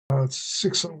It's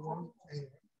 6:01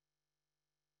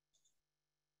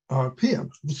 p.m.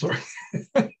 I'm sorry.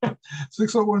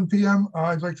 6:01 p.m.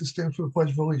 I'd like to stand for the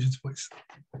Pledge of Allegiance, please.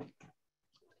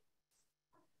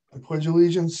 I pledge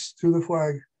allegiance to the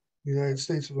flag of the United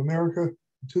States of America,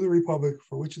 and to the republic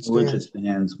for which it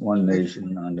stands, one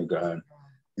nation under God,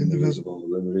 indivisible,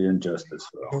 with liberty and justice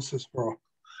for all. Justice for all.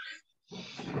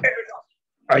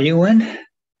 Are you in?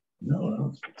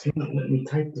 No, let me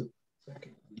type the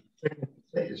second.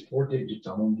 It's 4 digits.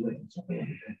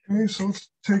 Okay, so let's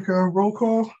take a roll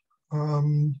call.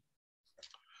 Mr.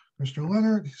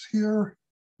 Leonard is here.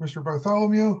 Mr.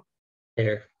 Bartholomew.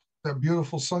 Here. That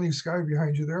beautiful sunny sky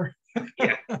behind you there.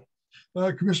 Yeah.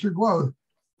 Commissioner Glow.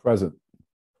 Present.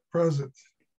 Present.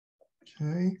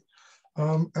 Okay.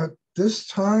 At this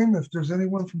time, if there's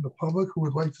anyone from the public who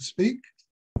would like to speak,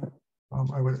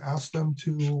 I would ask them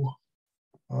to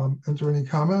enter any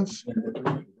comments.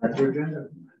 That's your agenda.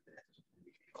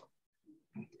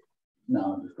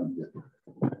 No, I'm just going to get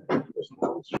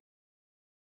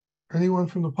Anyone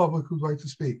from the public who'd like to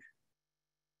speak?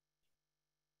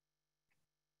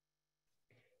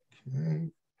 Okay.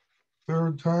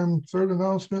 Third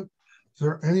announcement. Is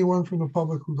there anyone from the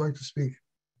public who'd like to speak?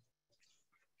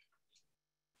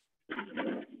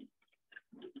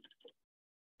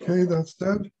 Okay, that's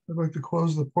dead. I'd like to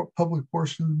close the public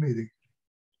portion of the meeting.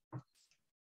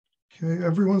 Okay,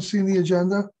 everyone's seen the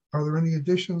agenda. Are there any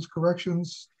additions,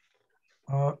 corrections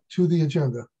to the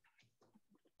agenda?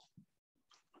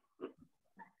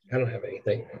 I don't have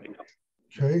anything.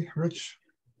 Okay, Rich,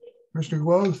 Mr.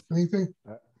 Glow, anything?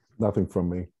 Nothing from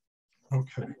me.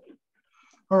 Okay.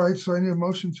 All right, so I need a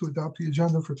motion to adopt the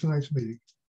agenda for tonight's meeting.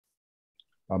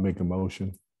 I'll make a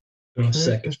motion. Okay,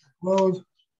 Second. Mr. Glow,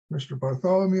 Mr.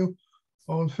 Bartholomew,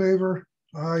 all in favor?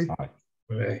 Aye. Aye.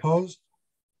 Aye. Opposed?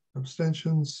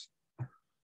 Abstentions?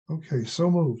 Okay, so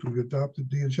moved. We've adopted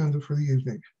the agenda for the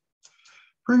evening.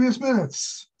 Previous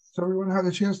minutes. So everyone had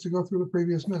a chance to go through the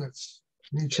previous minutes.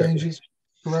 Any changes,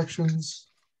 corrections?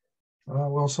 We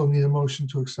also need a motion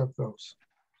to accept those.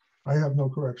 I have no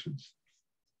corrections.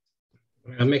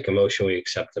 I'll make a motion. We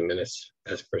accept the minutes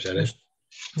as presented.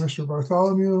 Commissioner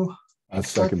Bartholomew. I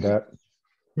second that.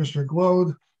 Commissioner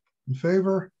Glode, in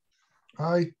favor?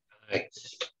 Aye. Aye.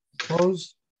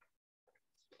 Opposed?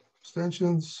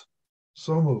 Abstentions?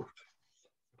 So moved.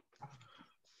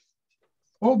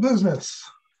 Old business.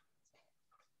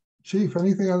 Chief,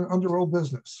 anything under old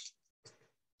business?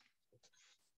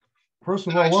 First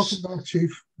of all, welcome back, Chief.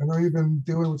 I know you've been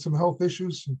dealing with some health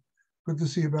issues. Good to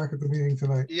see you back at the meeting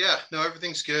tonight. Yeah, no,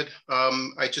 everything's good.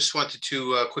 I just wanted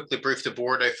to quickly brief the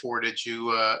board. I forwarded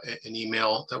you an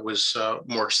email that was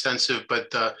more extensive,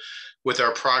 but with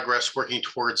our progress working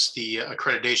towards the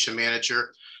accreditation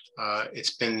manager,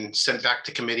 it's been sent back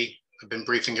to committee. I've been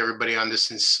briefing everybody on this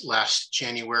since last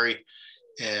January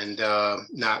and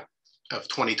not of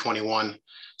 2021.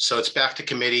 So it's back to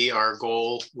committee. Our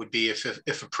goal would be,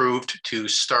 if approved, to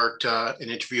start an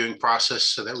interviewing process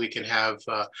so that we can have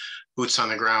boots on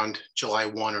the ground July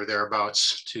 1 or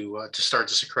thereabouts to start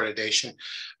this accreditation,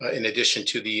 in addition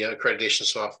to the accreditation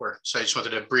software. So I just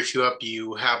wanted to brief you up.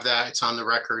 You have that, it's on the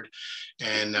record.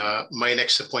 And my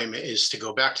next appointment is to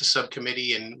go back to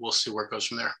subcommittee and we'll see where it goes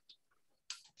from there.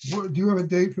 Do you have a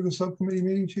date for the subcommittee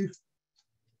meeting, Chief?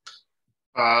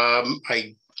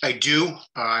 I do.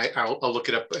 I'll look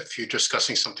it up if you're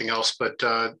discussing something else, but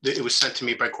it was sent to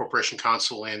me by Corporation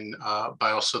Counsel and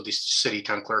by also the city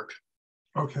town clerk.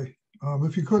 Okay.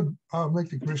 If you could make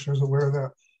the commissioners aware of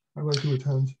that, I'd like to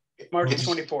attend. March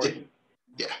 24th.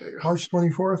 Yeah. March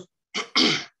 24th?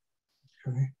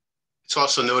 Okay. It's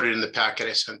also noted in the packet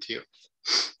I sent to you.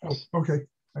 Oh, okay.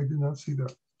 I did not see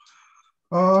that.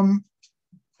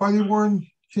 Body-worn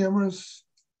cameras,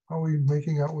 how are we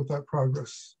making out with that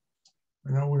progress?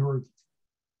 I know we were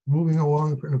moving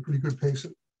along at a pretty good pace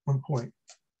at one point.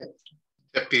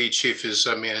 Deputy Chief is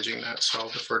managing that, so I'll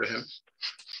defer to him.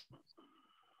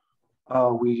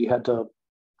 We had to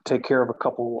take care of a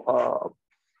couple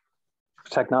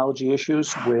technology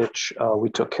issues, which we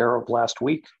took care of last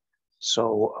week.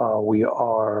 So we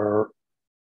are,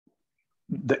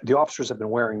 the officers have been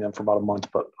wearing them for about a month,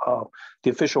 but the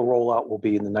official rollout will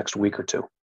be in the next week or two.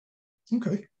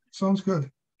 Okay, sounds good.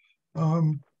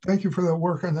 Thank you for that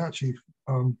work on that, Chief.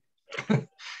 I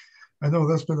know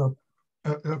that's been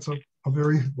a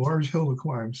very large hill to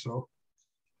climb. So,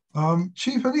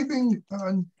 Chief, anything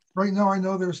right now? I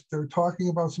know they're talking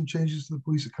about some changes to the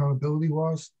police accountability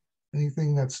laws.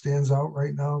 Anything that stands out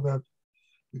right now that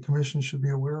the commission should be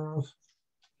aware of?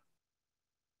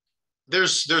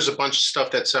 There's a bunch of stuff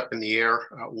that's up in the air.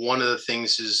 One of the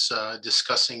things is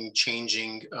discussing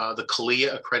changing the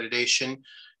CALIA accreditation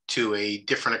to a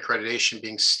different accreditation,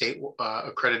 being state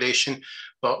accreditation.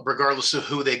 But regardless of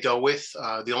who they go with,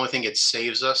 the only thing it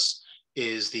saves us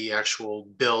is the actual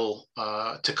bill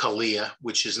to CALIA,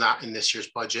 which is not in this year's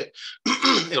budget.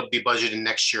 It'll be budgeted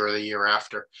next year or the year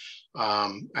after.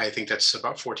 I think that's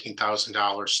about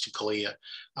 $14,000 to CALIA.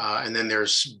 And then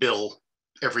there's bill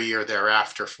every year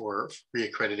thereafter for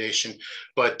reaccreditation.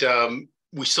 But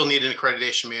we still need an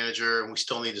accreditation manager, and we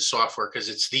still need the software because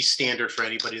it's the standard for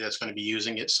anybody that's going to be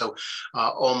using it. So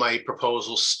all my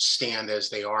proposals stand as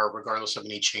they are, regardless of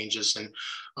any changes. And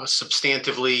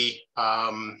substantively,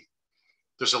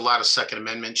 there's a lot of Second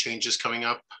Amendment changes coming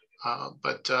up,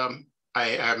 but I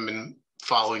haven't been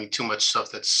following too much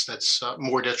stuff that's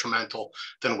more detrimental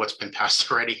than what's been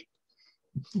passed already.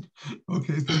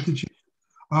 Okay, thank you, Chief.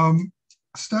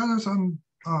 Status on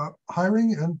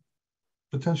hiring and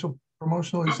potential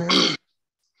promotional exams?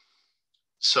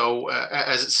 So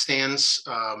as it stands,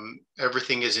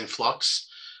 everything is in flux.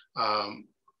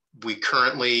 We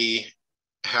currently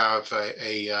have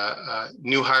a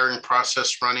new hiring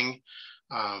process running.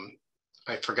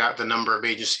 I forgot the number of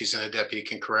agencies, and a deputy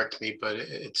can correct me, but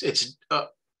it's a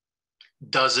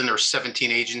dozen or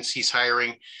 17 agencies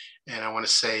hiring. And I want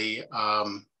to say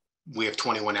we have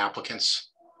 21 applicants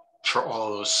for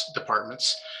all of those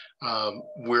departments.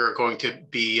 We're going to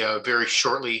be very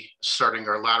shortly starting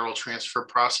our lateral transfer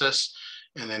process,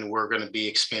 and then we're going to be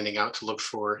expanding out to look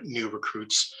for new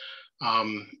recruits.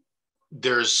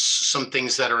 There's some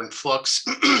things that are in flux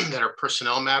that are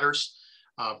personnel matters,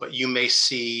 but you may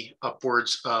see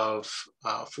upwards of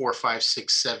 4, 5,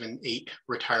 6, 7, 8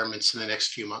 retirements in the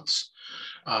next few months,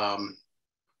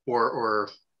 or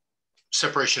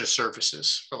separation of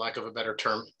services, for lack of a better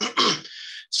term.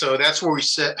 So that's where we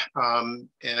sit. And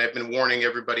I've been warning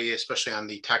everybody, especially on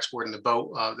the tax board and the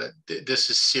boat, that this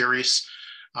is serious.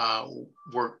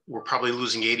 We're probably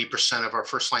losing 80% of our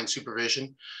first line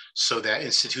supervision. So that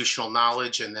institutional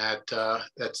knowledge and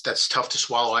that's tough to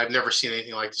swallow. I've never seen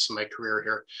anything like this in my career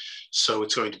here. So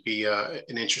it's going to be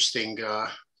an interesting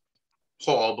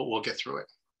haul, but we'll get through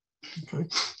it. Okay.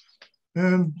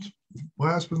 And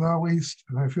last but not least,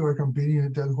 and I feel like I'm beating a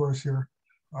dead horse here,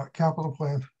 capital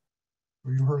plan.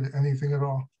 Have you heard anything at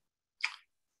all?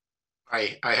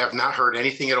 I have not heard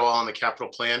anything at all on the capital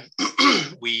plan.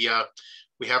 We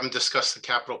haven't discussed the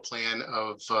capital plan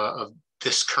of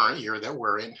this current year that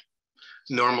we're in.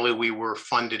 Normally we were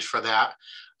funded for that,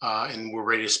 and we're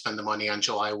ready to spend the money on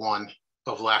July 1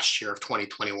 of last year of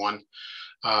 2021.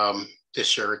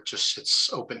 This year it's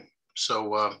open.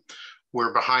 So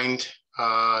we're behind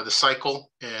the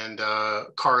cycle, and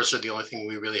cars are the only thing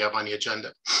we really have on the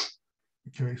agenda.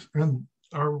 Okay, and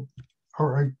are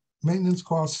maintenance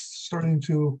costs starting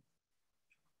to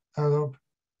add up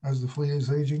as the fleet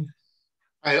is aging?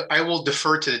 I will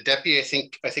defer to the deputy.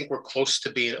 I think we're close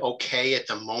to being okay at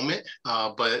the moment,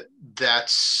 but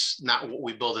that's not what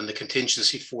we build in the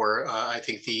contingency for. I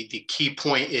think the key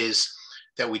point is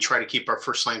that we try to keep our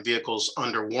first line vehicles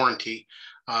under warranty.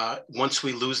 Once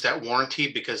we lose that warranty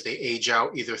because they age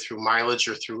out either through mileage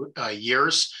or through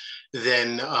years,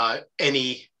 then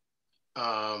any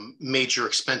major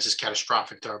expense is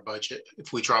catastrophic to our budget.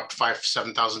 If we dropped $5,000 to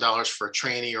 $7,000 for a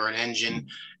tranny or an engine,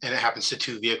 and it happens to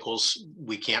 2 vehicles,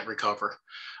 we can't recover.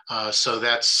 So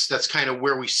that's kind of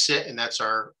where we sit, and that's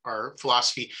our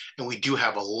philosophy. And we do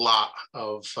have a lot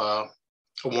of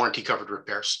warranty covered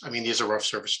repairs. I mean, these are rough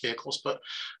service vehicles, but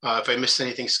if I missed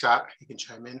anything, Scott, you can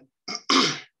chime in.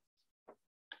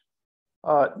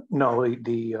 No,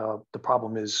 the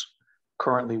problem is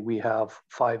currently we have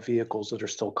 5 vehicles that are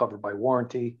still covered by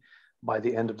warranty. By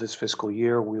the end of this fiscal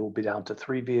year, we will be down to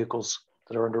 3 vehicles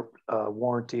that are under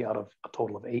warranty out of a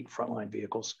total of 8 frontline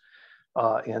vehicles.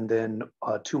 And then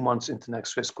 2 months into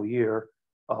next fiscal year,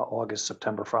 August,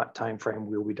 September timeframe,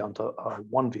 we will be down to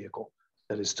 1 vehicle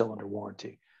that is still under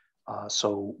warranty.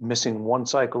 So missing 1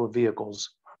 cycle of vehicles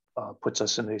puts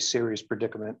us in a serious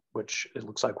predicament, which it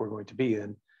looks like we're going to be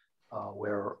in,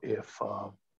 where if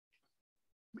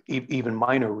even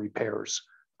minor repairs,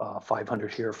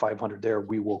 500 here, 500 there,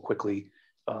 we will quickly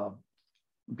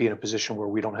be in a position where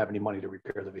we don't have any money to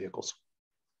repair the vehicles.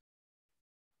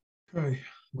 Okay,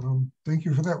 thank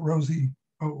you for that rosy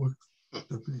outlook,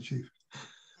 Deputy Chief.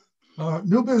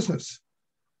 New business.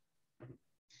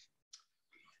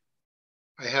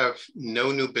 I have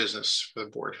no new business for the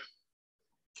board.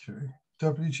 Okay,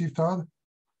 Deputy Chief Todd?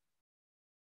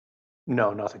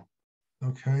 No, nothing.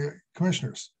 Okay,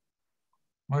 commissioners.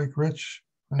 Mike, Rich?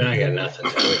 I got nothing.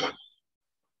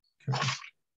 Okay.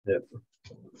 Yep.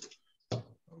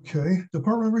 Okay,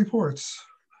 department reports.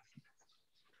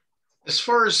 As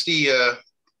far as the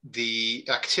The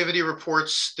activity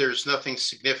reports, there's nothing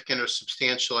significant or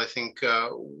substantial. I think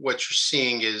what you're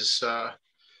seeing is a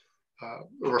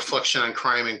reflection on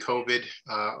crime and COVID.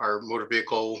 Our motor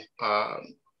vehicle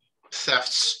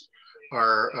thefts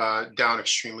are down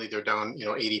extremely. They're down,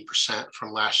 80%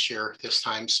 from last year this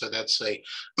time. So that's a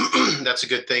that's a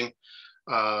good thing.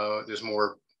 There's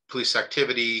more police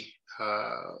activity,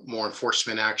 more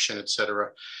enforcement action, et cetera.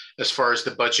 As far as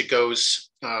the budget goes,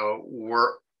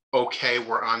 we're okay,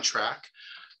 we're on track,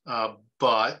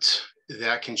 but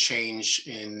that can change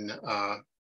in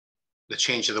the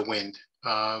change of the wind.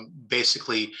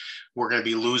 Basically, we're going to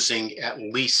be losing at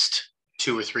least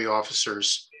 2 or 3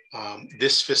 officers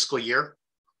this fiscal year,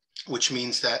 which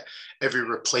means that every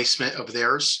replacement of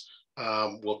theirs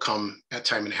will come at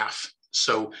time and a half.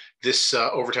 So this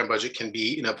overtime budget can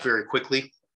be eaten up very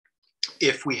quickly.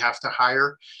 If we have to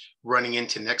hire running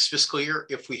into next fiscal year,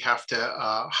 if we have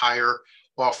to hire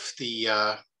off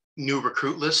the new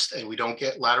recruit list and we don't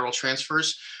get lateral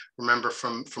transfers, remember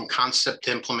from concept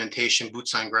to implementation,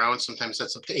 boots on ground, sometimes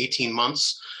that's up to 18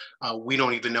 months. We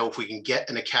don't even know if we can get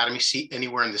an academy seat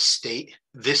anywhere in the state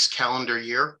this calendar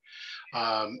year.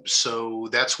 So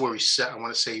that's where we sit. I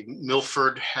want to say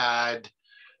Milford had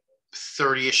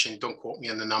 30-ish, and don't quote me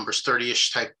on the numbers,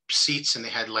 30-ish type seats, and they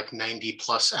had like 90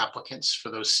 plus applicants for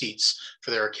those seats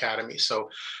for their academy. So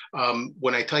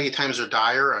when I tell you times are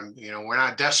dire, we're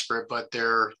not desperate, but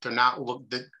they're not,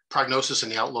 the prognosis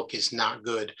and the outlook is not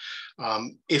good.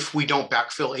 If we don't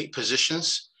backfill 8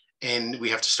 positions and we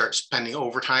have to start spending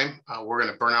overtime, we're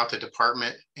going to burn out the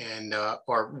department, and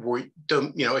or we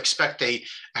don't, expect a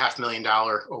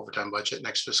 $500,000 overtime budget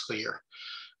next fiscal year.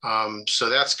 So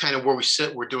that's kind of where we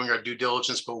sit. We're doing our due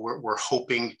diligence, but we're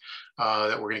hoping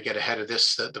that we're going to get ahead of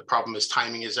this. The problem is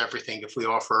timing is everything. If we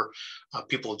offer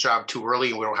people a job too early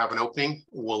and we don't have an opening,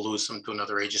 we'll lose them to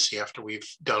another agency after we've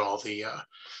done all the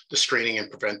screening and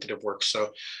preventative work.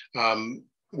 So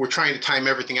we're trying to time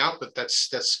everything out, but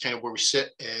that's kind of where we sit.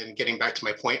 And getting back to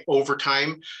my point,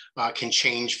 overtime can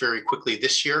change very quickly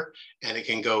this year, and it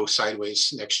can go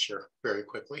sideways next year very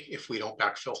quickly if we don't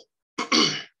backfill.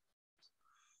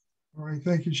 All right,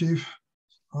 thank you, Chief.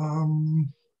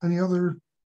 Any other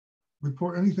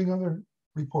report? Anything other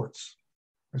reports?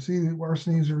 I see the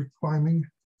larcenies are climbing,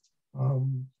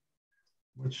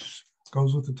 which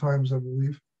goes with the times, I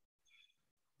believe.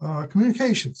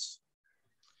 Communications.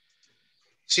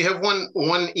 So you have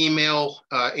one email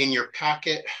in your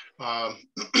packet.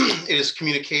 It is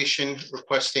communication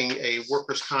requesting a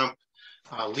workers' comp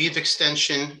leave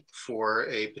extension for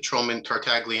a patrolman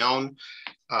Tartaglione.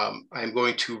 I'm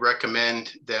going to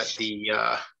recommend that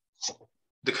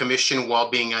the commission, while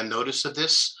being on notice of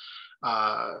this,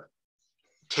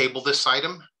 table this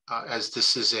item as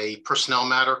this is a personnel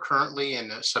matter currently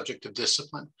and a subject of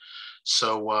discipline.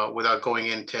 So without going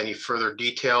into any further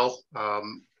detail,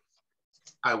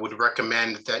 I would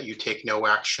recommend that you take no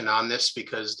action on this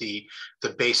because the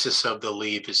basis of the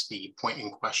leave is the point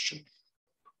in question.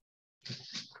 I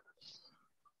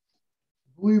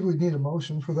believe we need a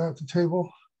motion for that to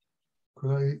table.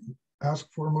 Could I ask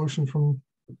for a motion from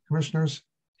commissioners?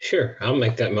 Sure, I'll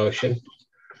make that motion.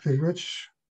 Okay, Rich,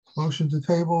 motion to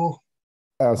table.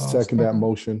 I'll second that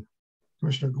motion.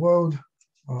 Commissioner Glode,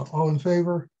 all in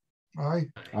favor? Aye.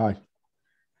 Aye.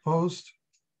 Opposed?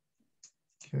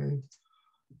 Okay,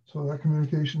 so that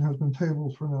communication has been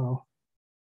tabled for now.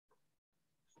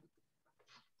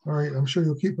 All right, I'm sure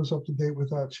you'll keep us up to date with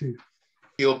that, Chief.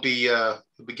 You'll be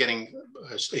getting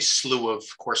a slew of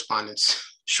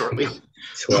correspondence shortly.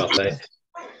 Well, thanks.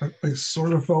 I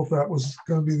sort of felt that was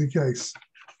going to be the case.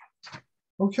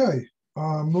 Okay,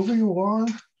 moving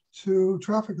along to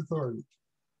Traffic Authority.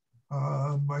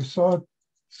 I saw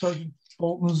Sergeant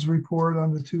Bolton's report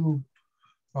on the 2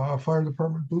 fire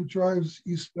department boot drives,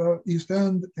 East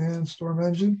End and Storm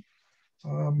Engine.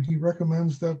 He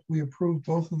recommends that we approve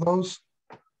both of those.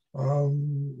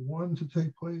 One to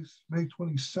take place May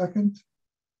 22nd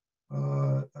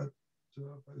by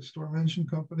the Storm Engine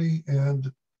Company,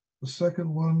 and the second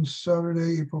one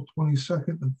Saturday, April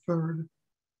 22nd and 3rd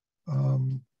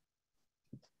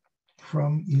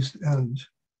from East End.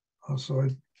 So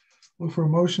I look for a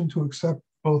motion to accept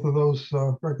both of those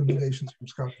recommendations from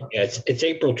Scott. Yeah, it's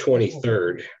April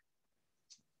 23rd.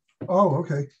 Oh,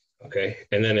 okay. Okay,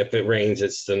 and then if it rains,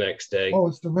 it's the next day. Oh,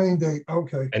 it's the rain date.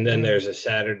 Okay. And then there's a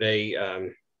Saturday,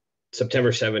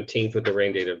 September 17th with the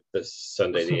rain date of the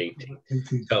Sunday, the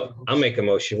 18th. So I'll make a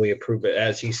motion. We approve it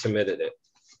as he submitted it.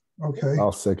 Okay.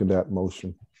 I'll second that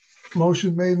motion.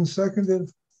 Motion made and seconded.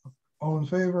 All in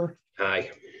favor? Aye.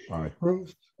 Aye.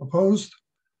 Approved? Opposed?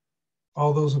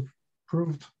 All those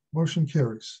approved. Motion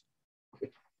carries.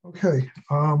 Okay,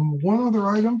 one other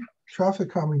item,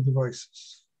 traffic calming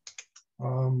devices.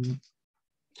 I've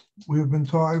been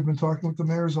talking with the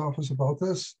mayor's office about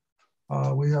this.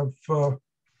 We have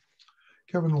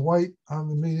Kevin White on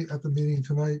the meeting at the meeting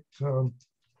tonight.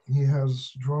 He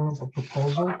has drawn up a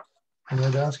proposal, and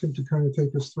I'd ask him to kind of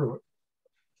take us through it.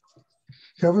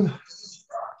 Kevin,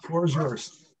 the floor is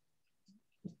yours.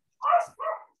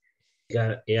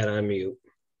 Got it. Yeah, I'm mute.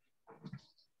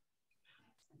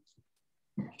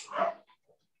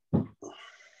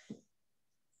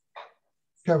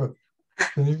 Kevin,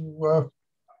 can you,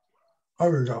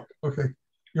 there we go. Okay,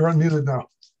 you're unmuted now.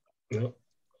 Nope,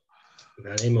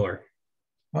 not anymore.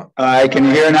 Can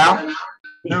you hear now?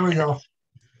 There we go.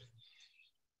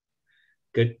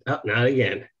 Good. Oh, not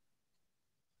again.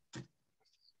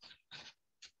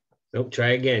 Nope, try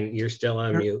again. You're still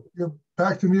on mute. You're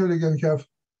back to mute again, Kev.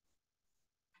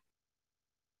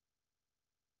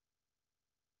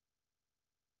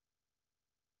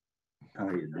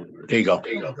 There you go.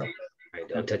 All right,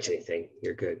 don't touch anything.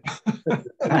 You're good.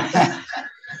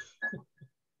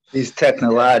 These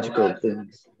technological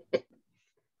things.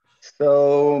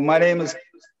 So my name is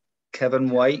Kevin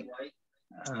White.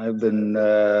 I've been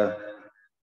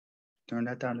turn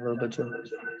that down a little bit, Joe.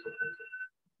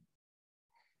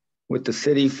 With the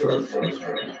city for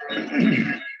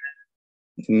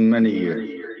many years.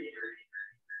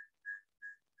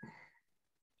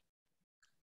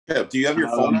 Yeah, do you have your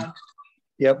phone on?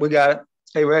 Yep, we got it.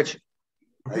 Hey, Rich.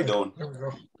 How you doing? There we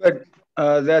go. Good.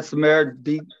 That's the mayor.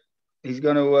 He's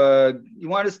going to, you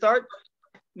want to start,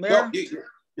 Mayor? No,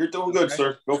 you're doing good,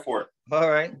 sir. Go for it. All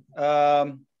right.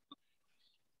 A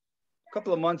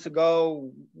couple of months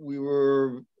ago, we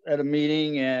were at a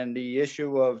meeting and the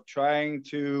issue of trying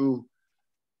to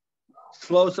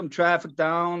slow some traffic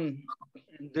down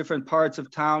in different parts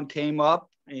of town came up.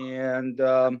 And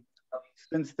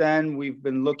since then, we've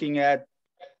been looking at a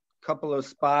couple of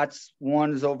spots.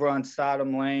 One is over on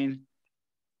Sodom Lane.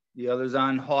 The other's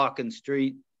on Hawkins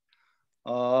Street.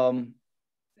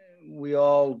 We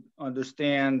all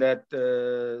understand that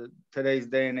today's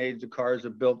day and age, the cars are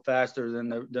built faster than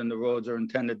the roads are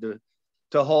intended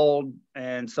to hold.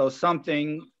 And so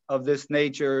something of this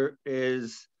nature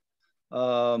is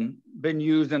been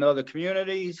used in other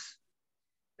communities,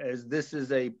 as this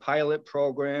is a pilot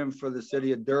program for the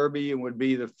city of Derby and would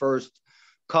be the first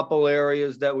couple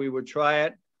areas that we would try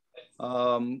it.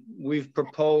 We've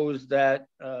proposed that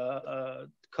a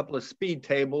couple of speed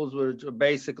tables, which are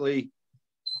basically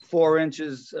 4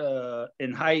 inches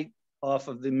in height off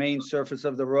of the main surface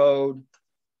of the road,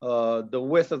 the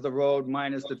width of the road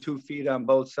minus the 2 feet on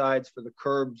both sides for the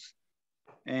curbs,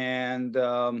 and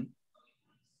in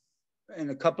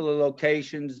a couple of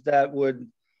locations that would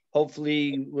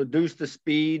hopefully reduce the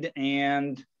speed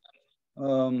and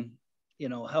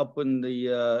help in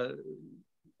the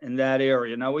in that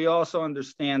area. Now, we also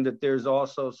understand that there's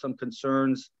also some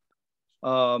concerns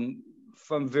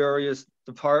from various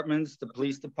departments, the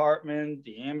police department,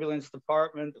 the ambulance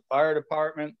department, the fire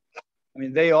department. I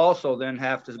mean, they also then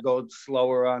have to go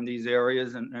slower on these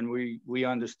areas, and we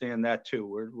understand that too.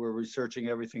 We're researching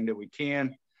everything that we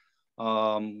can.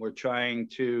 We're trying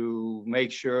to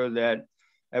make sure that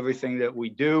everything that we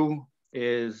do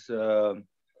is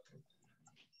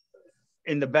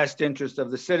in the best interest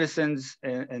of the citizens.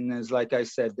 And as like I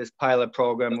said, this pilot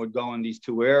program would go in these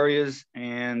 2 areas,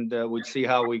 and we'd see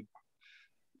how we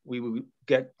would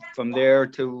get from there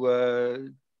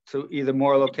to either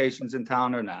more locations in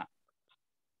town or not.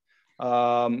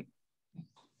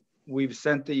 We've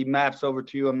sent the maps over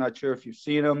to you. I'm not sure if you've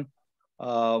seen them.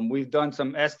 We've done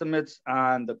some estimates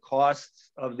on the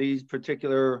costs of these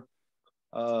particular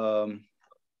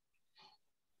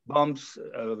bumps.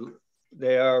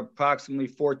 They are approximately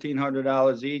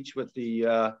 $1,400 each with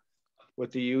the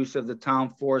use of the town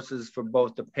forces for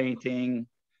both the painting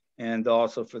and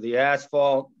also for the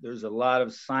asphalt. There's a lot of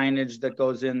signage that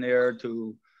goes in there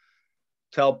to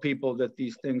tell people that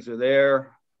these things are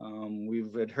there.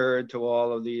 We've adhered to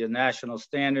all of the national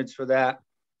standards for that.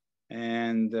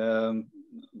 And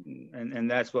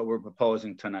that's what we're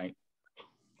proposing tonight.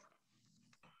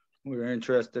 We're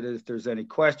interested if there's any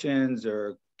questions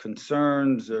or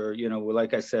concerns, or,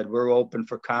 like I said, we're open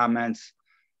for comments.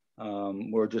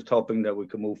 We're just hoping that we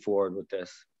can move forward with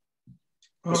this.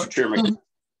 Mr. Chairman,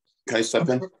 can I step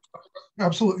in?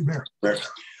 Absolutely, Mayor.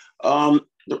 The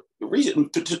reason,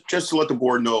 just to let the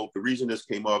board know, the reason this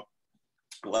came up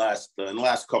in the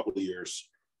last couple of years,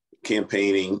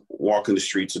 campaigning, walking the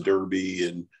streets of Derby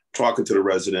and talking to the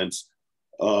residents,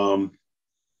 Hawkins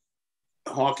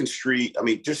Street, I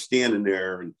mean, just standing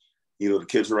there and, the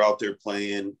kids are out there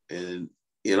playing, and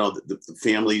you know, the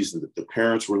families, the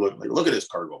parents were looking like, look at this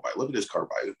car go by, look at this car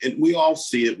by. And we all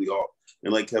see it.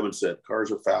 And like Kevin said,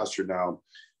 cars are faster now.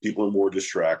 People are more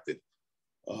distracted.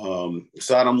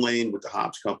 Sodom Lane with the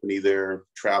Hobbs Company there,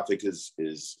 traffic is,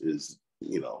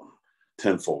 you know,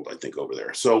 tenfold, I think, over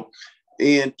there. So,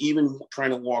 and even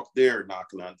trying to walk there,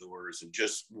 knocking on doors and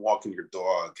just walking your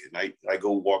dog. And I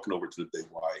go walking over to the Big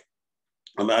Y.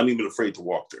 I'm even afraid to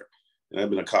walk there. And I've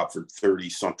been a cop for 30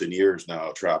 something years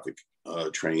now, traffic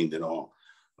trained and all.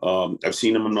 I've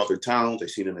seen them in other towns.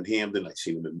 I've seen them in Hamden. I've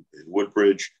seen them in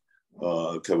Woodbridge.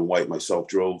 Kevin White, myself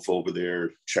drove over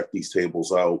there, checked these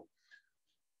tables out.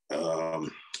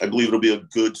 I believe it'll be a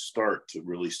good start to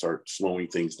really start slowing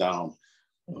things down.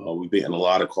 We've been getting a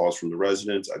lot of calls from the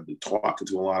residents. I've been talking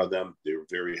to a lot of them. They're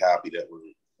very happy that we're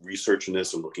researching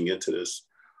this and looking into this.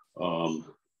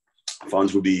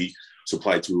 Funds will be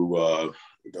supplied to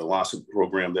the loss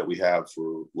program that we have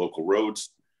for local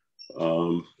roads.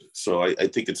 So I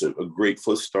think it's a great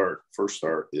first start.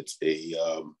 It's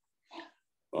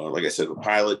like I said, a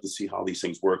pilot to see how these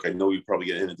things work. I know you probably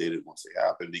get inundated once they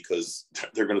happen because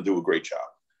they're going to do a great job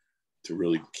to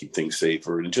really keep things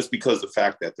safer. And just because the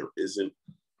fact that there isn't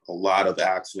a lot of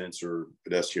accidents or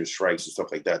pedestrian strikes and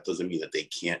stuff like that doesn't mean that they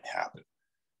can't happen.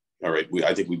 All right.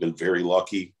 I think we've been very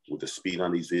lucky with the speed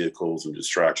on these vehicles and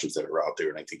distractions that are out there.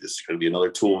 And I think this is going to be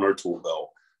another tool in our tool belt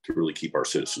to really keep our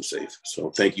citizens safe. So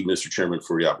thank you, Mr. Chairman,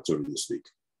 for the opportunity to speak.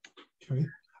 Okay.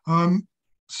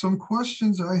 Some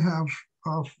questions I have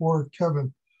for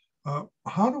Kevin.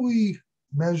 How do we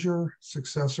measure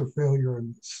success or failure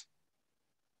in this?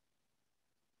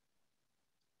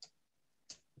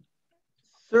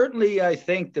 Certainly, I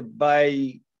think that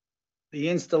by the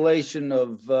installation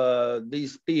of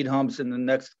these speed humps in the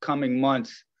next coming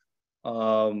months,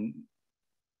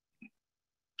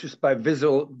 just by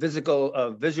visual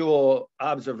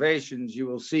observations, you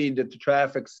will see that the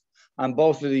traffics on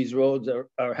both of these roads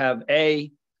have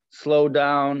A, slow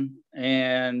down,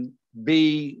 and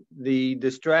B, the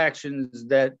distractions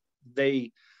that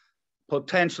they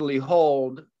potentially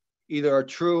hold either are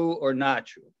true or not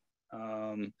true.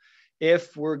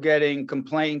 If we're getting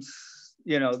complaints,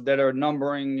 you know, that are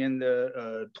numbering in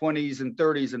the 20s and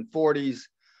 30s and 40s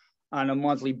on a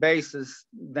monthly basis,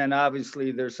 then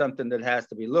obviously there's something that has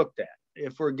to be looked at.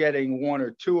 If we're getting 1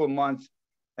 or 2 a month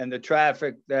and the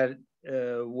traffic that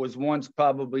was once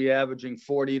probably averaging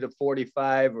 40 to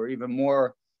 45 or even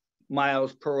more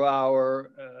miles per hour,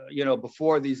 you know,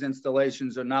 before these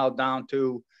installations are now down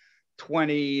to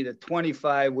 20 to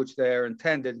 25, which they're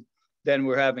intended, then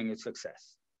we're having a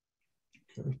success.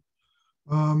 Okay.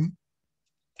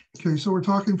 Okay, so we're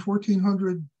talking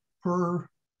 1,400 per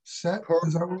set.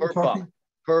 Is that what we're talking?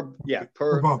 Per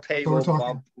bump. Table, so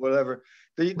bump, whatever.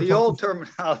 The old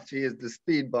terminology is the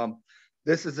speed bump.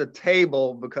 This is a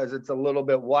table because it's a little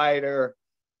bit wider,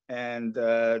 and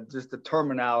just the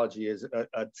terminology is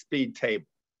a speed table.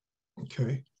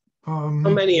 Okay. How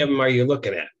many of them are you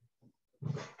looking at?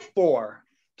 4,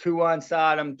 2 on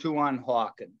Sodom, 2 on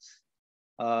Hawkins.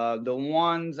 The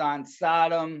ones on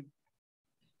Sodom,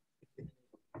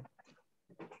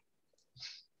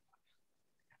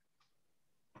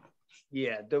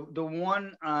 yeah, the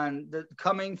one on the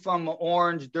coming from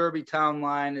Orange Derby Town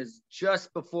line is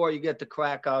just before you get to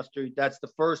Krakow Street. That's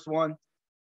the first one.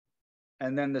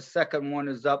 And then the second one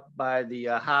is up by the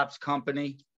Hobbs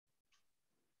Company.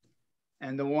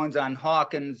 And the ones on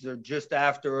Hawkins are just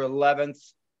after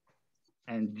 11th.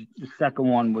 And the second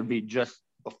one would be just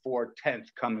before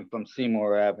 10th coming from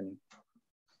Seymour Avenue.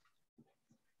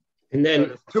 And then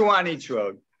so 2 on each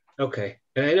road. Okay.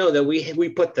 And I know that we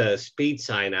put the speed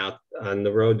sign out on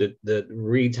the road that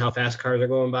reads how fast cars are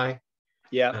going by.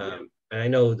 Yeah. And I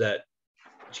know that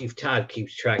Chief Todd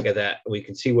keeps track of that. We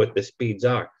can see what the speeds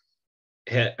are.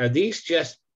 Are these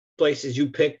just places you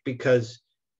picked because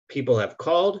people have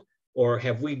called, or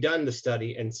have we done the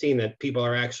study and seen that people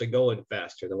are actually going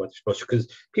faster than what they're supposed to? Because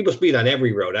people speed on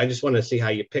every road. I just want to see how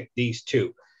you pick these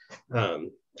two.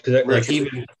 Because like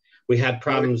even we had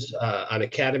problems on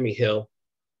Academy Hill,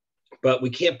 but we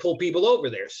can't pull people over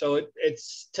there. So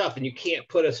it's tough, and you can't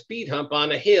put a speed hump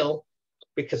on a hill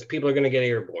because people are going to get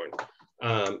airborne.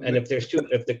 And if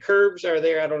the curves are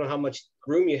there, I don't know how much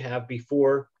room you have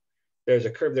before there's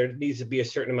a curve. There needs to be a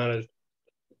certain amount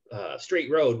of straight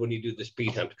road when you do the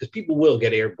speed hump, because people will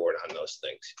get airborne on those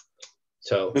things.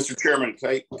 So, Mr. Chairman,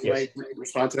 can I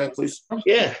respond to that, please?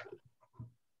 Yeah.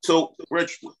 So,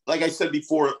 Rich, like I said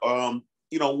before,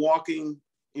 walking,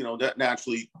 that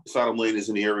naturally Sodom Lane is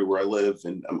in the area where I live,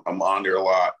 and I'm on there a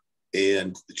lot,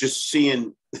 and just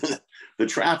seeing the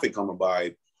traffic coming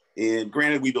by. And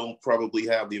granted, we don't probably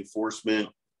have the enforcement,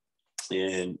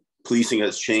 and policing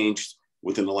has changed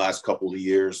within the last couple of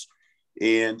years.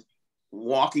 And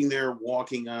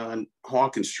walking on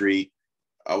Hawkins Street,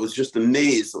 I was just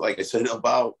amazed, like I said,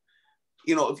 about,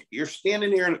 if you're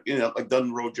standing there, like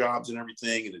done road jobs and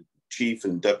everything, and the chief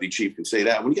and deputy chief can say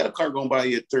that, when you got a car going by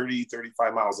you at 30,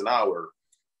 35 miles an hour,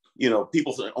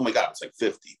 people say, oh my God, it's like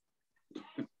 50.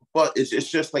 But it's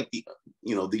just like,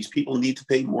 these people need to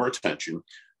pay more attention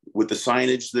with the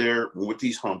signage there, with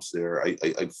these humps there.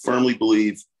 I firmly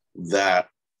believe that,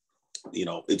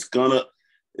 it's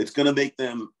gonna make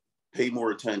them pay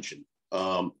more attention.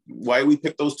 Why we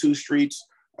picked those two streets?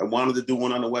 I wanted to do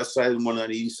one on the west side and one on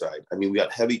the east side. I mean, we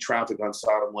got heavy traffic on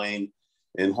Sodom Lane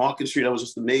and Hawkins Street. I was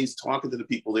just amazed talking to the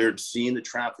people there and seeing the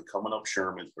traffic coming up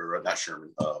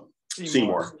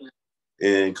Seymour,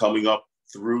 and coming up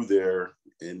through there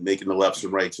and making the lefts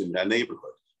and rights in that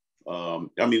neighborhood.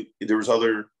 I mean, there was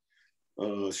other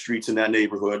streets in that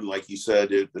neighborhood, and like you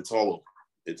said, it's all over.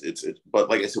 It's but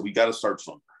like I said, we got to start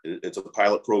somewhere. It's a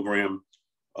pilot program.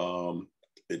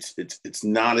 It's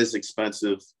not as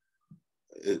expensive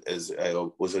as I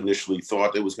was initially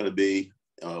thought it was going to be.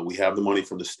 We have the money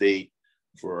from the state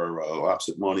for our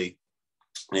opposite money,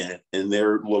 and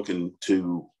they're looking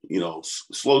to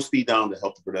slow speed down to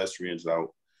help the pedestrians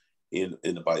out in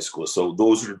the bicyclists. So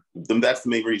that's the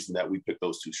main reason that we picked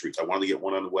those two streets. I wanted to get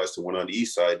one on the west and one on the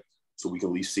east side so we can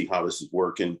at least see how this is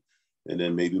working, and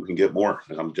then maybe we can get more.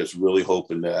 And I'm just really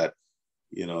hoping that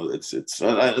it's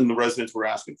and the residents were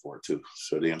asking for it too.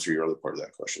 So to answer your other part of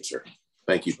that question, sir.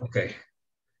 Thank you. Okay.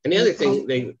 And the other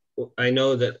thing, I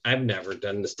know that I've never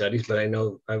done the studies, but I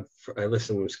know I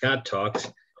listen when Scott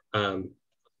talks.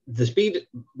 The speed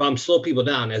bumps slow people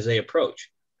down as they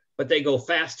approach, but they go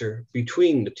faster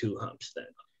between the two humps then,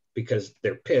 because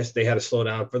they're pissed they had to slow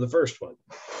down for the first one.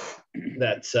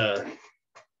 That's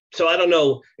so I don't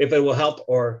know if it will help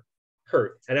or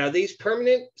hurt. And are these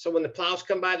permanent? So when the plows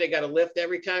come by, they got to lift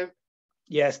every time?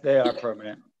 Yes, they are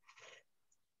permanent.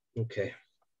 Okay.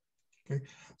 Okay.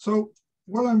 So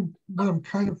what I'm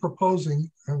kind of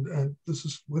proposing, and this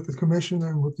is with the commission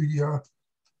and with the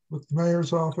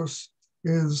mayor's office,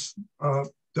 is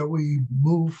that we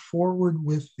move forward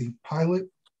with the pilot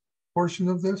portion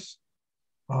of this,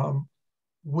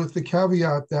 with the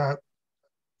caveat that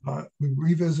we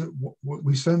revisit.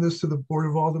 We send this to the Board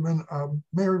of Aldermen.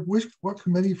 Mayor, what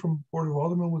committee from Board of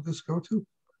Aldermen would this go to?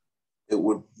 It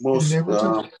would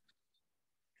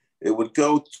it would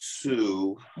go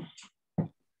to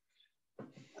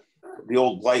the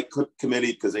old Blight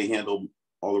Committee, because they handle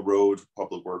all the road,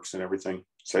 public works and everything.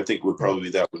 So I think it would probably be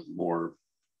that would be more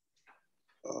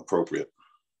appropriate.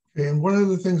 And one of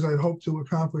the things I'd hope to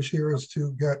accomplish here is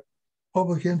to get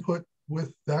public input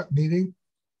with that meeting,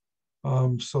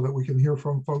 so that we can hear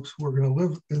from folks who are going to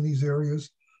live in these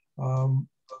areas,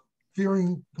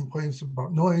 fearing complaints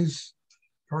about noise,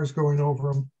 cars going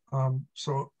over them.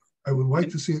 So I would like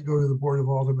to see it go to the Board of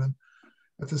Aldermen.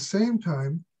 At the same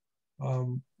time,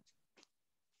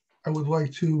 I would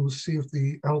like to see if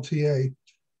the LTA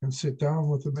can sit down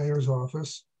with the mayor's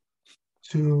office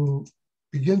to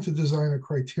begin to design a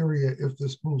criteria if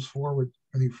this moves forward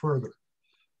any further.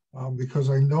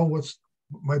 Because I know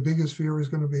my biggest fear is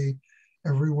going to be,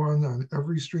 everyone on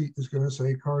every street is going to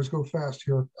say, cars go fast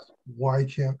here. Why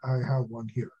can't I have one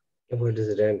here? And where does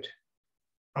it end?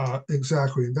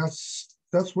 Exactly. That's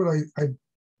what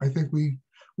I think we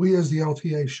as the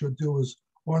LTA should do, is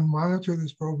one, monitor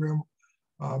this program,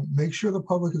 make sure the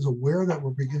public is aware that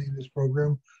we're beginning this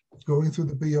program, going through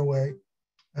the BOA,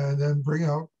 and then bring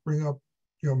up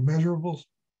measurable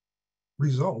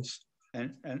results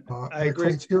And I agree.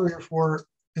 Criteria for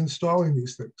installing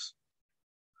these things.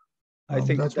 I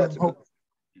think that's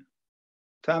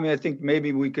Tommy, I think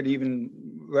maybe we could even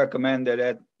recommend that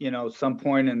at some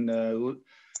point in the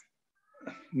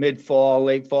mid-fall,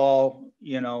 late fall,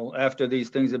 after these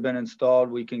things have been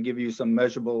installed, we can give you some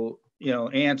measurable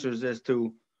answers as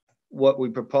to what we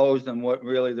proposed and what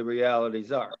really the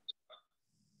realities are.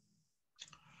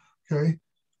 Okay.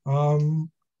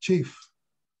 Chief,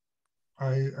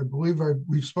 I believe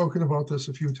we've spoken about this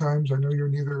a few times. I know you're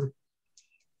neither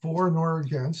for nor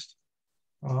against,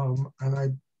 and I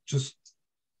just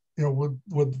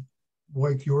would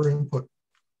like your input.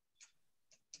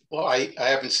 Well, I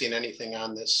haven't seen anything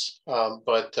on this,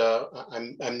 but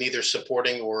I'm neither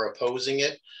supporting or opposing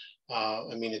it.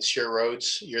 I mean, it's your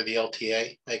roads, you're the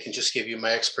LTA. I can just give you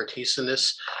my expertise in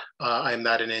this. I'm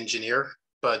not an engineer,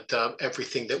 but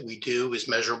everything that we do is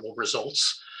measurable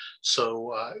results.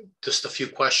 So just a few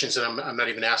questions, and I'm not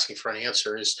even asking for an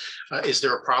answer, is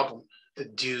there a problem?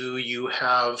 Do you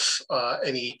have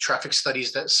any traffic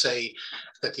studies that say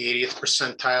that the 80th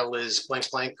percentile is blank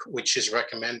blank, which is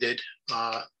recommended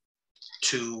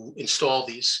to install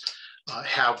these?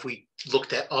 Have we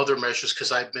looked at other measures?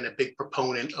 Because I've been a big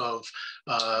proponent of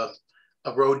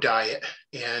a road diet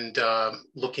and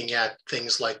looking at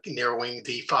things like narrowing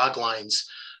the fog lines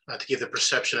to give the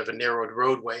perception of a narrowed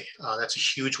roadway. That's a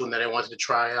huge one that I wanted to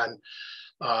try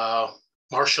on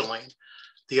Marshall Lane.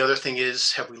 The other thing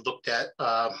is, have we looked at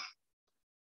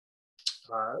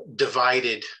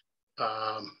divided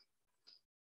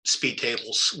speed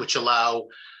tables, which allow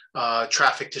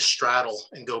traffic to straddle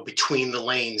and go between the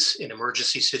lanes in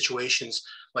emergency situations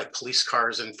like police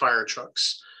cars and fire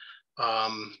trucks?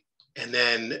 And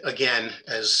then again,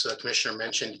 as the Commissioner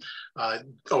mentioned, are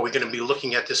we going to be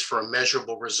looking at this for a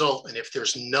measurable result? And if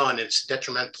there's none, it's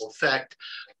detrimental effect.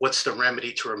 What's the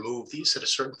remedy to remove these at a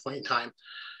certain point in time?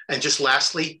 And just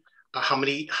lastly, how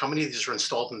many of these are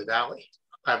installed in the Valley?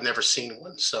 I've never seen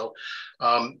one. So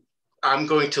I'm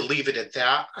going to leave it at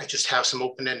that. I just have some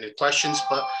open-ended questions,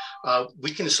 but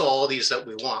we can install all these that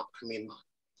we want. I mean,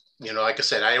 you know, like I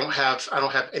said, I don't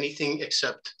have anything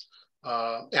except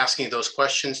asking those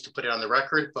questions to put it on the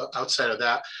record. But outside of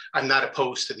that, I'm not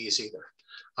opposed to these either.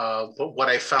 But what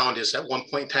I found is at one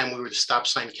point in time, we were the stop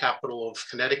sign capital of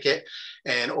Connecticut.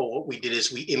 And what we did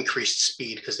is we increased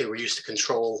speed because they were used to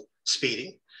control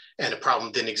speeding. And the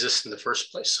problem didn't exist in the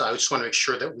first place. So I just want to make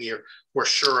sure that we're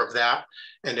sure of that.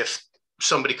 And if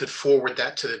somebody could forward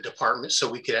that to the department so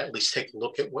we could at least take a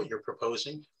look at what you're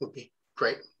proposing, would be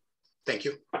great. Thank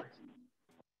you.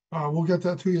 We'll get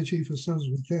that to you, Chief, as soon as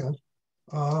we can.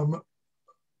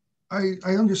 I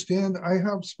understand. I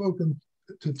have spoken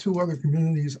to 2 other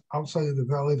communities outside of the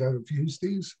Valley that have used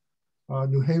these.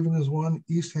 New Haven is one,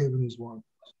 East Haven is one.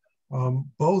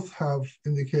 Both have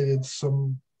indicated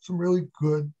some really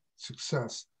good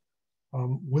success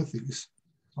with these.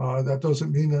 That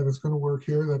doesn't mean that it's going to work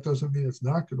here. That doesn't mean it's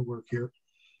not going to work here.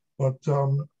 But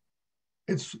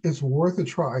it's worth a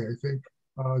try, I think,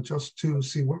 just to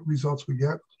see what results we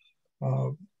get.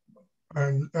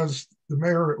 And as the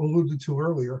mayor alluded to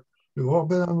earlier, we've all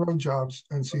been on road jobs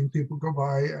and seen people go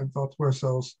by and thought to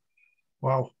ourselves,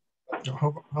 wow,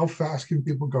 how fast can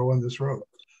people go on this road?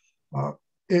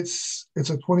 It's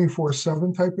a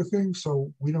 24/7 type of thing,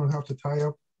 so we don't have to tie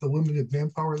up the limited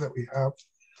manpower that we have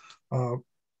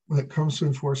when it comes to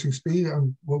enforcing speed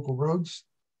on local roads.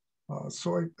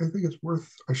 So I think it's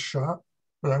worth a shot,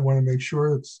 but I want to make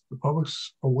sure the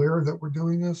public's aware that we're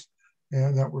doing this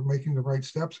and that we're making the right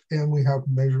steps and we have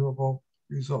measurable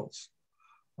results.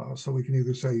 So we can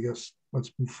either say, yes,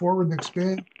 let's move forward and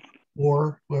expand,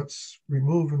 or let's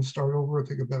remove and start over and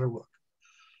take a better look.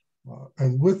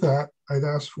 And with that, I'd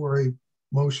ask for a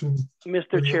motion.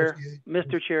 Mr. Chair,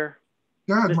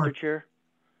 Go ahead, Mr. Mark. Chair,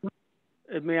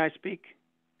 may I speak?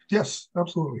 Yes,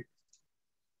 absolutely.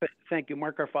 Thank you,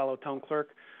 Mark Garfalo, Town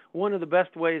Clerk. One of the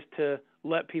best ways to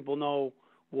let people know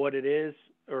what it is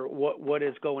or what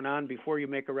is going on before you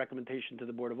make a recommendation to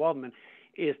the Board of Aldermen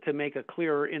is to make a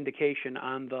clearer indication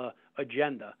on the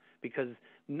agenda, because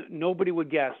nobody would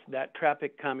guess that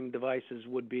traffic calming devices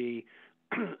would be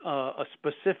a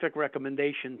specific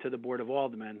recommendation to the Board of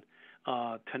Aldermen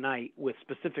tonight with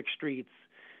specific streets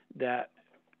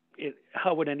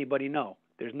how would anybody know?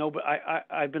 There's nobody.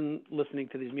 I've been listening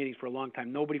to these meetings for a long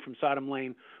time. Nobody from Sodom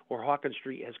Lane or Hawkins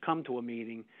Street has come to a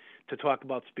meeting to talk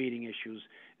about speeding issues.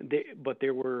 But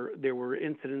there were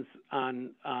incidents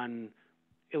on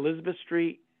Elizabeth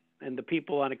Street, and the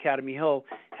people on Academy Hill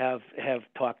have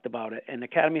talked about it. And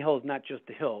Academy Hill is not just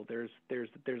the hill. There's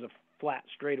a flat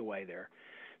straightaway there.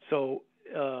 So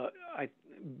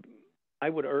I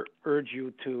would urge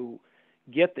you to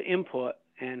get the input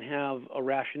and have a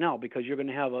rationale, because you're going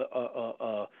to have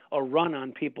a run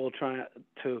on people trying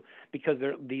to, because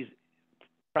these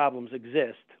problems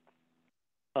exist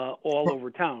all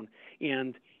over town.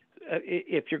 And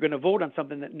if you're going to vote on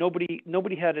something that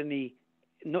nobody had any,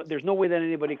 there's no way that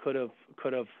anybody could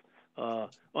have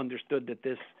understood that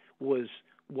this was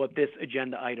what this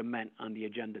agenda item meant on the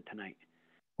agenda tonight.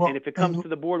 Well, and if it comes to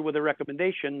the board with a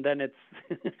recommendation, then it's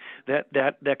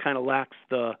that kind of lacks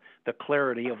the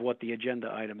clarity of what the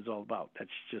agenda item is all about. That's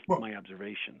just my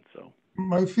observation. So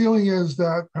my feeling is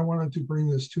that I wanted to bring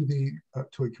this to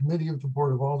to a committee of the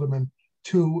Board of Aldermen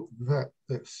to vet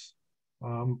this.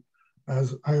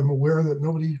 As I am aware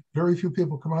that very few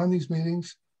people come on these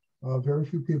meetings, very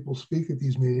few people speak at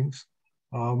these meetings.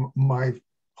 My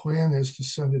plan is to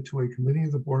send it to a committee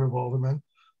of the Board of Aldermen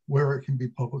where it can be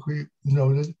publicly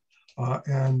noted,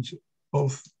 and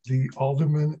both the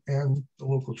alderman and the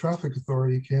local traffic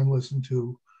authority can listen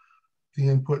to the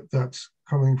input that's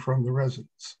coming from the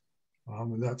residents.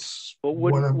 And that's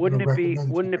what I'm going to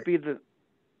recommend. Wouldn't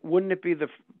it be the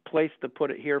place to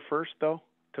put it here first, though,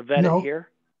 to vet it here?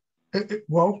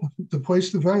 Well, the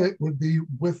place to vet it would be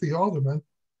with the alderman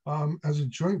as a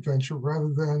joint venture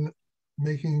rather than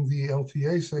making the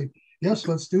LTA say, yes,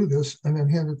 let's do this, and then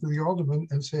hand it to the alderman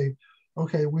and say,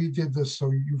 okay, we did this,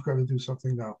 so you've got to do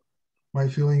something now. My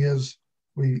feeling is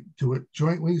we do it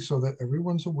jointly so that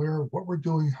everyone's aware of what we're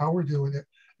doing, how we're doing it,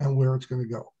 and where it's going to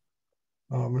go.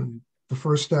 And the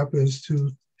first step is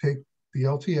to take the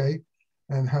LTA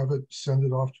and have it send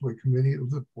it off to a committee of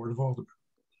the Board of Aldermen.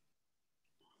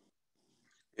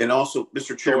 And also,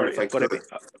 Mr. Chairman, if I could,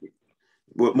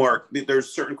 Mark,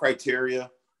 there's certain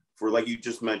criteria for, like you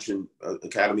just mentioned,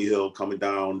 Academy Hill coming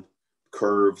down,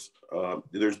 curves.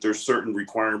 There's certain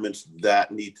requirements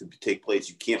that need to take place.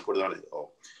 You can't put it on a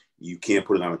hill. You can't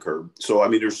put it on a curb. So, I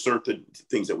mean, there's certain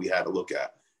things that we had to look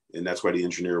at. And that's why the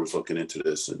engineer was looking into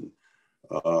this and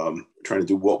trying to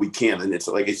do what we can. And it's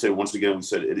like I said, once again, we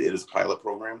said it is a pilot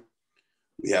program.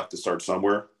 We have to start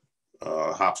somewhere.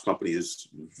 Hops Company is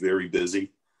very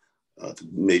busy. The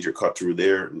major cut through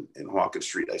there in Hawkins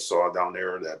Street. I saw down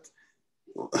there that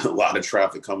a lot of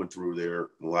traffic coming through there,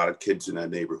 a lot of kids in that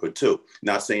neighborhood too.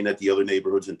 Not saying that the other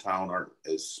neighborhoods in town aren't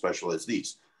as special as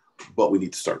these, but we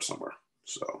need to start somewhere.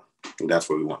 So that's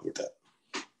what we want with that.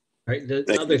 All right.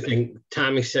 The other thing,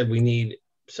 Tommy said we need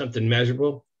something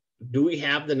measurable. Do we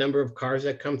have the number of cars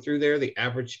that come through there, the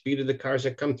average speed of the cars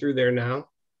that come through there now?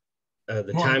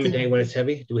 The time of day when it's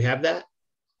heavy? Do we have that?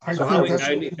 I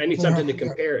need something to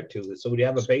compare it to. So we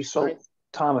have a baseline? So,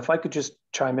 Tom, if I could just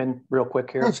chime in real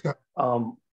quick here.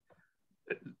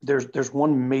 There's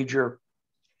one major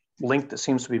link that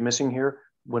seems to be missing here.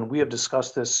 When we have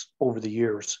discussed this over the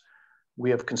years,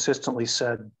 we have consistently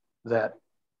said that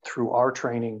through our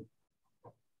training,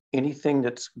 anything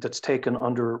that's taken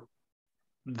under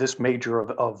this major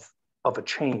of a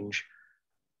change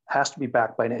has to be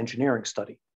backed by an engineering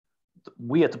study.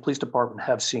 We at the police department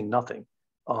have seen nothing.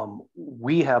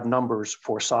 We have numbers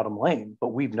for Sodom Lane, but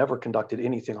we've never conducted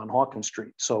anything on Hawkins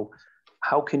Street. So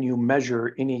how can you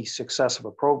measure any success of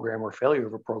a program or failure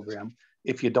of a program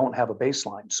if you don't have a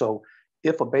baseline? So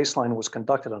if a baseline was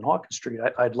conducted on Hawkins Street,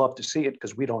 I'd love to see it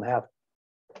because we don't have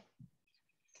it.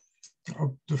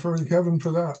 I'll defer to Kevin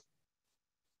for that.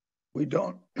 We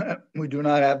don't. We do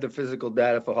not have the physical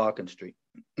data for Hawkins Street.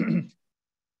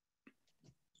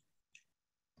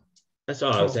 That's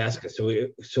all I was asking.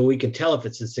 So we can tell if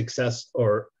it's a success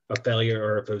or a failure,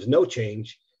 or if there's no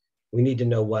change, we need to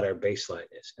know what our baseline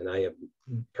is. And I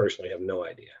personally have no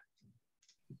idea.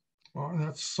 Well,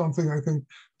 that's something I think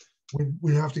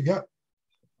we have to get.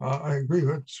 I agree.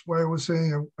 That's why I was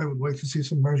saying I would like to see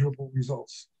some measurable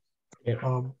results,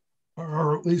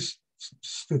 or at least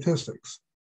statistics.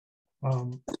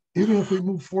 Even if we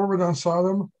move forward on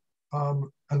Sodom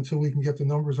until we can get the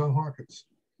numbers on Hawkins.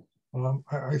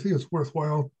 I think it's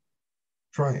worthwhile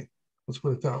trying. Let's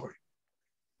put it that way.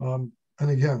 And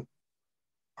again,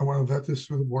 I want to vet this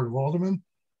through the Board of Aldermen,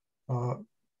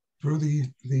 through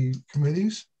the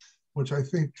committees, which I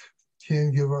think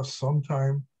can give us some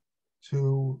time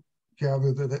to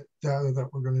gather the data that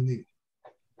we're going to need.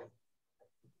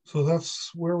 So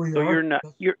that's where we are.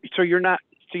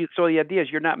 So the idea is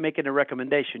you're not making a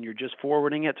recommendation. You're just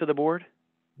forwarding it to the board?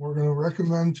 We're going to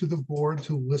recommend to the board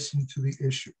to listen to the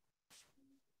issue.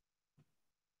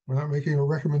 We're not making a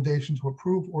recommendation to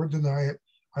approve or deny it.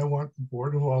 I want the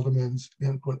Board of Aldermen's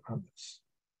input on this.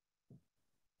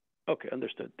 Okay,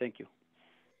 understood. Thank you.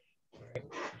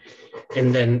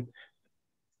 And then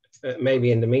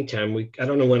maybe in the meantime, I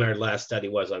don't know when our last study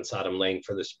was on Sodom Lane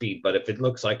for the speed, but if it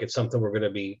looks like it's something we're going to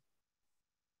be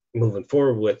moving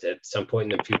forward with at some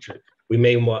point in the future, we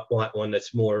may want one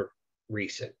that's more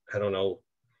recent. I don't know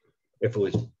if it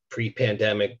was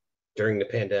pre-pandemic, during the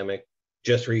pandemic,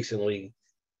 just recently,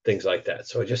 things like that.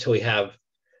 So just so we have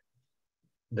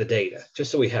the data,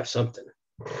 just so we have something.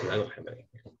 I don't have any.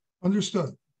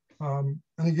 Understood. And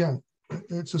again,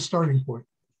 it's a starting point.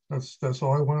 That's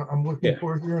all I'm looking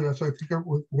for here. That's I think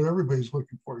what everybody's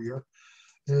looking for here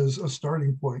is a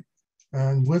starting point.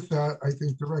 And with that, I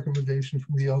think the recommendation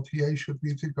from the LTA should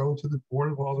be to go to the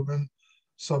Board of Aldermen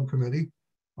subcommittee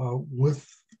with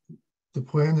the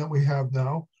plan that we have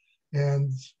now,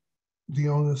 and the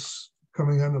onus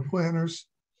coming on the planners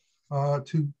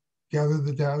to gather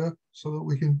the data so that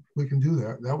we can do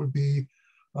that. That would be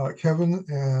Kevin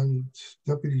and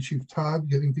Deputy Chief Todd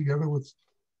getting together with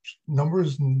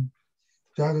numbers and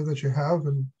data that you have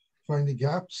and find the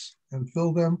gaps and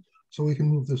fill them so we can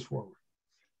move this forward.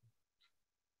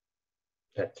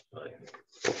 That's fine.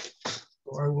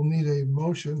 So I will need a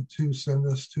motion to send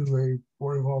this to a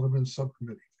Board of Aldermen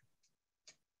subcommittee.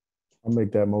 I'll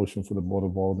make that motion for the Board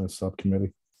of Aldermen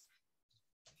subcommittee.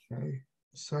 Okay,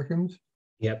 second.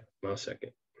 Yep, I'll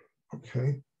second.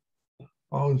 Okay,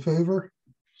 All in favor?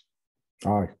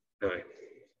 Aye. Aye.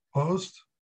 Opposed?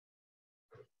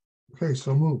 Okay,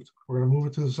 so moved. We're going to move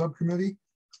it to the subcommittee.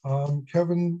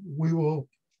 Kevin, I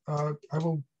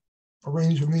will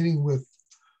arrange a meeting with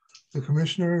the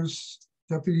commissioners,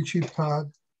 Deputy Chief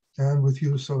Todd, and with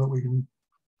you so that we can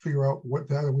figure out what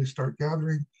data we start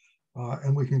gathering,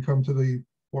 and we can come to the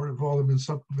Board of Aldermen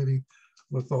subcommittee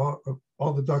with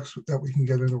all the ducks that we can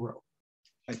get in a row.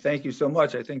 I thank you so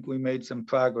much. I think we made some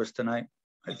progress tonight.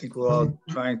 I think we're all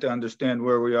trying to understand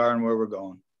where we are and where we're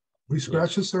going. We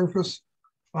scratched the surface.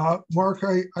 Mark,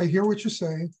 I hear what you're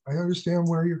saying. I understand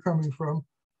where you're coming from.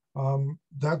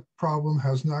 That problem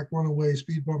has not gone away.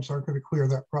 Speed bumps aren't going to clear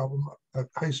that problem at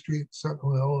High Street,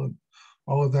 Sentinel Hill, and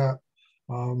all of that.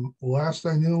 Last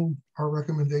I knew, our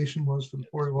recommendation was for the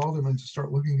Board of Aldermen to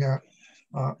start looking at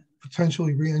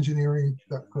potentially re-engineering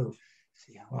that curve.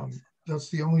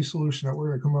 That's the only solution that we're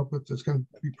going to come up with that's going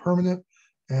to be permanent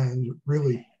and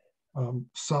really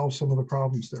solve some of the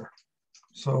problems there.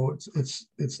 So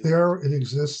it's there, it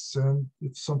exists, and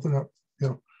it's something that, you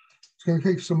know, it's going to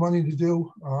take some money to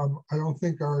do. I don't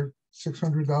think our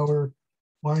 $600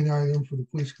 line item for the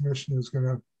police commission is going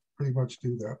to pretty much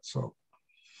do that. So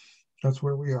that's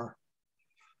where we are.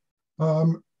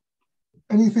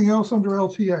 Anything else under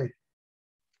LTA?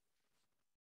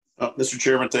 Mr.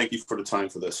 Chairman, thank you for the time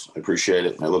for this. I appreciate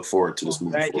it. And I look forward to this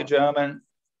moving Thank forward. you, gentlemen.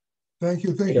 Thank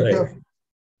you. Thank you, Kevin.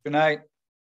 Good night.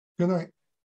 Good night.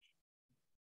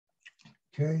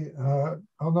 Okay,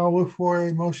 I'll now look for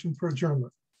a motion for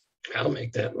adjournment. I'll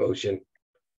make that motion.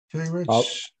 Okay, Rich.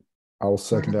 I'll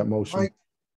second that motion. Mike.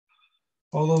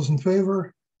 All those in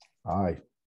favor? Aye.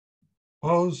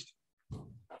 Opposed?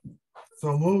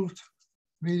 So moved.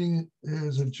 Meeting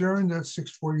is adjourned at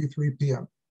 6:43 p.m.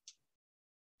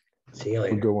 See you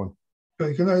later. Good one.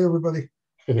 Okay, good night, everybody.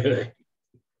 Good night.